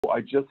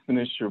I just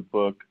finished your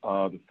book,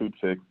 The Food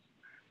Fix,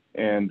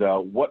 and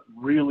what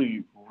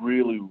really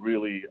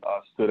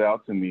stood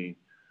out to me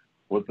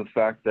was the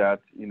fact that,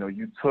 you know,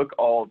 you took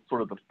all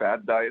sort of the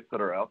fad diets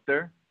that are out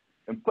there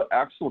and put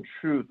actual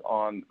truth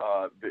on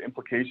the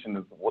implication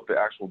of what the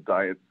actual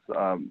diets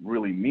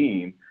really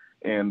mean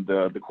and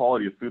the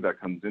quality of food that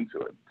comes into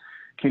it.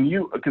 Can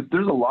you, because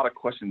there's a lot of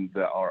questions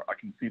that I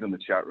can see it in the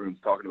chat rooms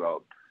talking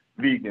about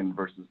vegan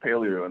versus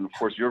paleo, and of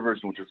course your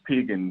version, which is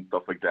Pegan and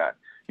stuff like that.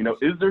 You know,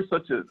 is there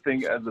such a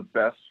thing as a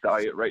best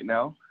diet right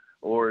now?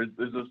 Or is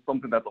there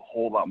something that's a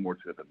whole lot more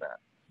to it than that?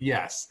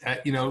 Yes.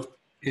 You know,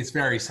 it's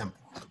very simple.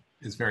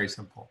 It's very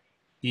simple.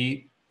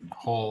 Eat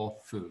whole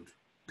food,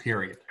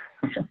 period.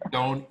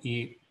 Don't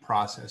eat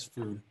processed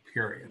food,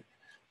 period.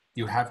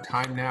 You have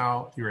time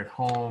now. You're at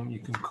home. You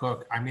can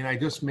cook. I mean, I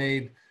just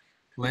made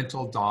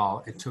lentil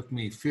dal. It took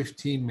me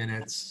 15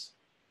 minutes.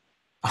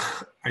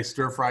 I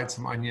stir-fried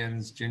some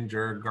onions,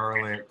 ginger,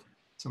 garlic,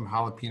 some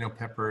jalapeno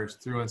peppers,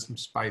 threw in some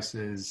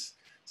spices,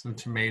 some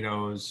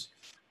tomatoes,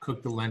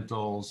 cooked the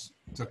lentils,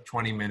 took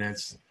 20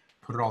 minutes,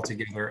 put it all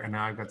together, and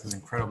now I've got this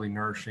incredibly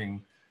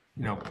nourishing,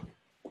 you know,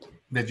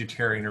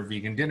 vegetarian or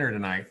vegan dinner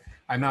tonight.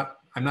 I'm not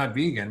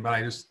vegan, but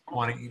I just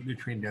want to eat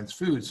nutrient-dense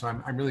food, so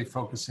I'm really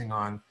focusing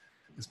on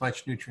as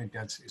much nutrient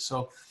density.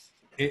 So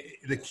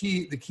the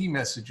key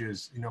message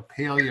is, you know,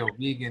 paleo,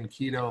 vegan,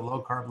 keto,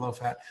 low carb, low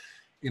fat.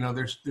 You know,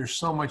 there's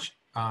so much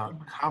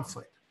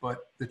conflict,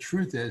 but the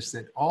truth is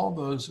that all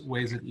those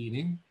ways of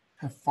eating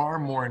have far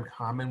more in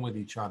common with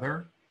each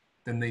other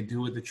than they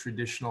do with the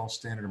traditional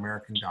standard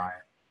American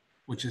diet,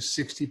 which is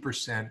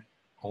 60%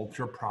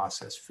 ultra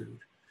processed food,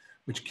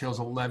 which kills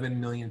 11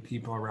 million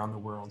people around the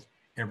world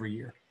every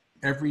year.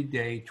 Every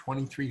day,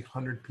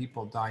 2,300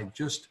 people die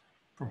just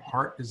from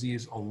heart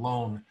disease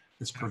alone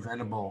that's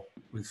preventable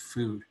with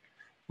food.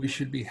 We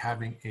should be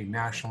having a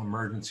national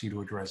emergency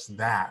to address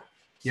that.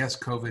 Yes,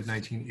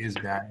 COVID-19 is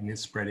bad and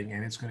it's spreading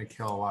and it's going to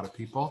kill a lot of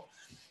people.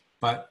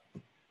 But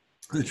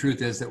the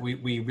truth is that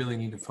we really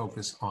need to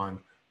focus on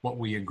what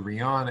we agree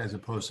on as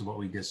opposed to what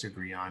we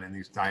disagree on in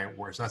these diet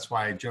wars. That's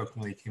why I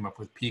jokingly came up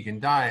with Pegan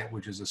diet,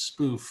 which is a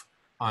spoof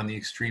on the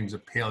extremes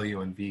of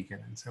paleo and vegan.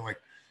 And so, like,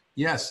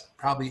 yes,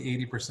 probably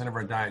 80% of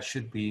our diet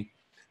should be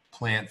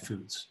plant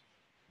foods,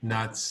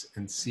 nuts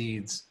and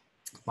seeds,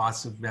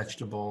 lots of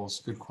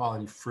vegetables, good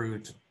quality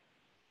fruit,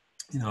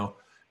 you know,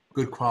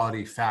 good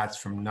quality fats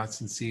from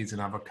nuts and seeds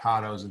and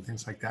avocados and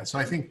things like that. So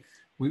I think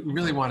we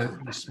really want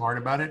to be smart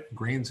about it.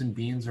 Grains and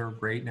beans are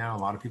great now. A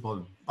lot of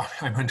people,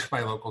 I went to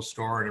my local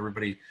store and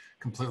everybody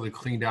completely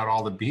cleaned out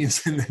all the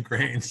beans and the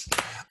grains,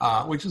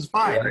 which is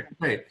fine. Right.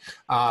 Great.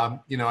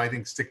 You know, I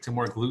think stick to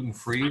more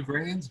gluten-free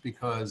grains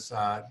because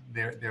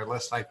they're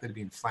less likely to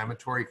be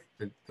inflammatory.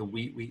 The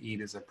wheat we eat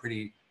is a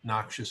pretty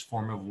noxious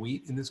form of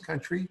wheat in this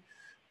country,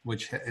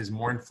 which is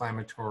more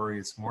inflammatory.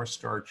 It's more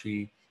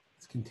starchy.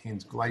 It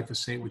contains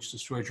glyphosate, which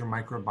destroys your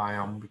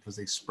microbiome because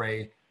they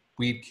spray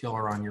weed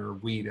killer on your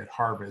wheat at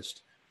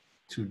harvest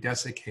to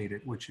desiccate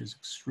it, which is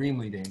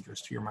extremely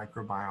dangerous to your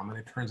microbiome. And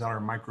it turns out our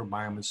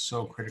microbiome is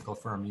so critical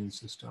for our immune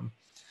system.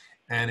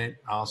 And it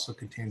also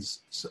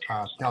contains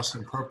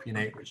calcium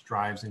propionate, which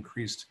drives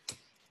increased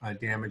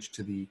damage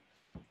to the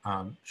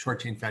short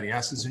chain fatty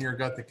acids in your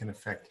gut that can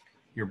affect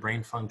your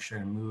brain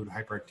function, mood,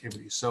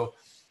 hyperactivity. So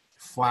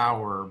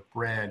flour,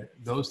 bread,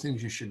 those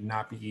things you should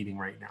not be eating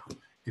right now.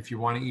 If you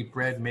want to eat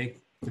bread, make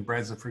the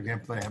breads that, for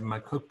example, I have in my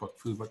cookbook,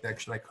 food, what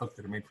actually I cook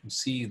that are made from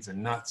seeds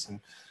and nuts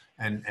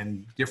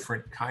and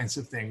different kinds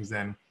of things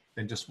than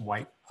just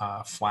white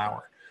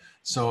flour.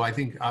 So I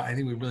think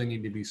we really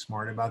need to be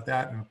smart about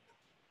that. And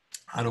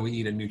how do we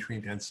eat a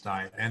nutrient-dense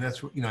diet? And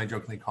that's what, you know, I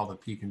jokingly call the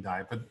Pegan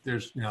diet, but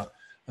there's, you know,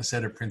 a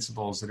set of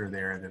principles that are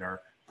there that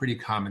are pretty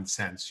common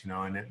sense, you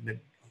know, and that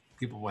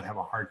people would have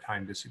a hard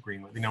time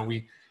disagreeing with. You know,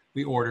 we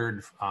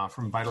ordered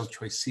from Vital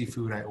Choice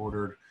Seafood, I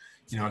ordered,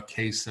 you know, a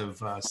case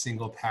of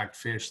single packed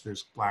fish.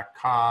 There's black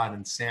cod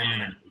and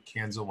salmon and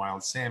cans of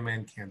wild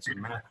salmon, cans of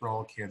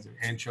mackerel, cans of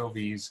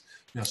anchovies,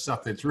 you know,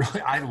 stuff that's really,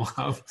 I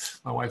love.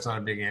 My wife's not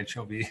a big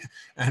anchovy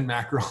and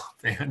mackerel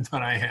fan,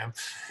 but I am.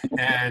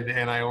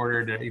 And I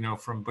ordered, you know,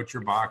 from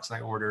Butcher Box, I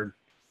ordered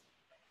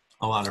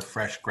a lot of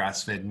fresh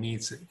grass-fed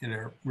meats, you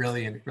know,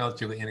 really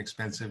relatively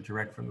inexpensive,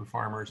 direct from the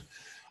farmers.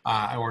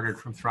 I ordered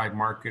from Thrive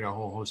Market a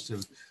whole host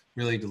of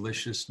really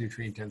delicious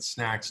nutrient-dense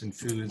snacks and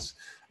foods.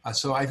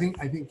 So I think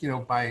you know,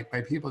 by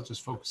people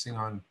just focusing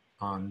on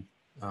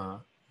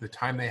the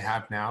time they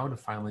have now to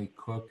finally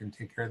cook and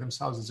take care of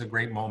themselves, it's a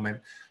great moment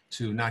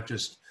to not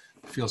just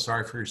feel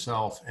sorry for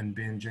yourself and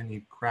binge and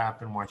eat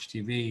crap and watch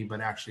TV,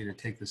 but actually to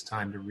take this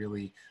time to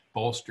really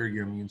bolster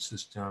your immune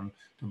system,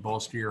 to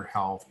bolster your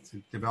health,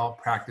 to develop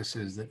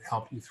practices that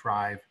help you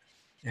thrive.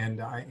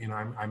 And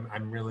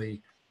I'm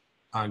really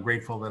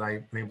grateful that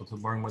I've been able to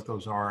learn what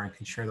those are and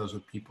can share those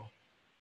with people.